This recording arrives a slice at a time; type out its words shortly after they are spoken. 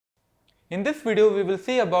In this video, we will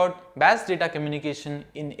see about batch data communication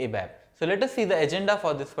in ABAP. So let us see the agenda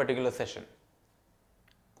for this particular session.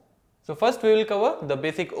 So first we will cover the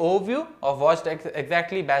basic overview of what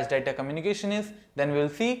exactly batch data communication is, then we will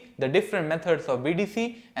see the different methods of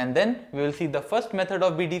BDC, and then we will see the first method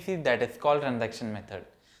of BDC, that is call transaction method.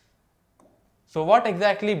 So what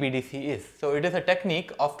exactly BDC is? So it is a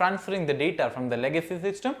technique of transferring the data from the legacy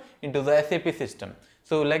system into the SAP system.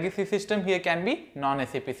 So legacy system here can be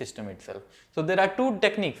non-SAP system itself. So there are two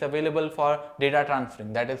techniques available for data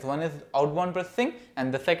transferring, that is, one is outbound processing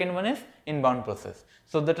and the second one is inbound process.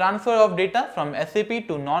 So the transfer of data from SAP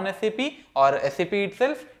to non-SAP or SAP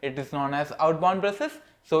itself, it is known as outbound process.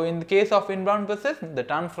 So in the case of inbound process, the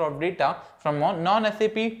transfer of data from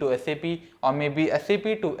non-SAP to SAP or maybe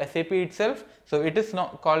SAP to SAP itself, so it is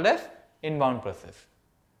called as inbound process.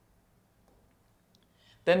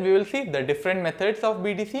 Then we will see the different methods of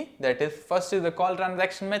BDC, that is, first is the call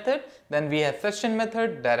transaction method, then we have session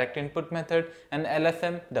method, direct input method and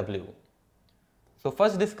LSMW. So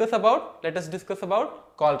first let us discuss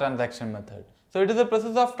about call transaction method. So it is a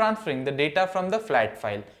process of transferring the data from the flat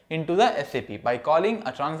file into the SAP by calling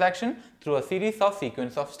a transaction through a series of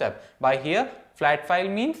sequence of steps. By here, flat file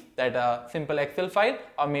means that a simple Excel file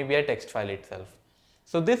or maybe a text file itself.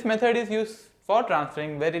 So this method is used for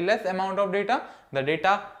transferring very less amount of data, the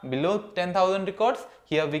data below 10,000 records.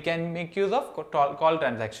 Here we can make use of call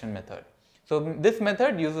transaction method. So this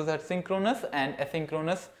method uses synchronous and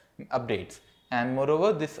asynchronous updates, and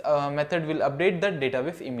moreover this method will update the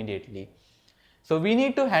database immediately. So we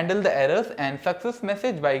need to handle the errors and success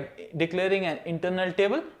message by declaring an internal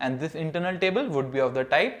table, and this internal table would be of the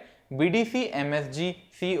type BDC MSG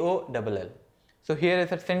COLL. So here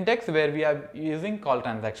is a syntax where we are using call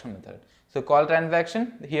transaction method. So call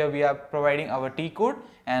transaction, here we are providing our T code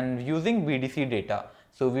and using BDC data.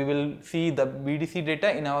 So we will see the BDC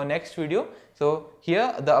data in our next video. So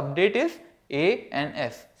here the update is A and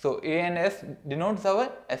S. So A and S denotes our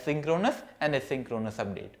asynchronous and asynchronous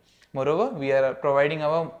update. Moreover, we are providing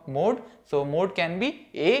our mode. So mode can be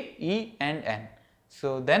A, E and N.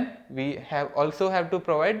 So then we also have to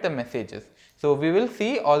provide the messages. So we will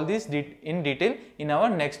see all these in detail in our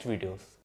next videos.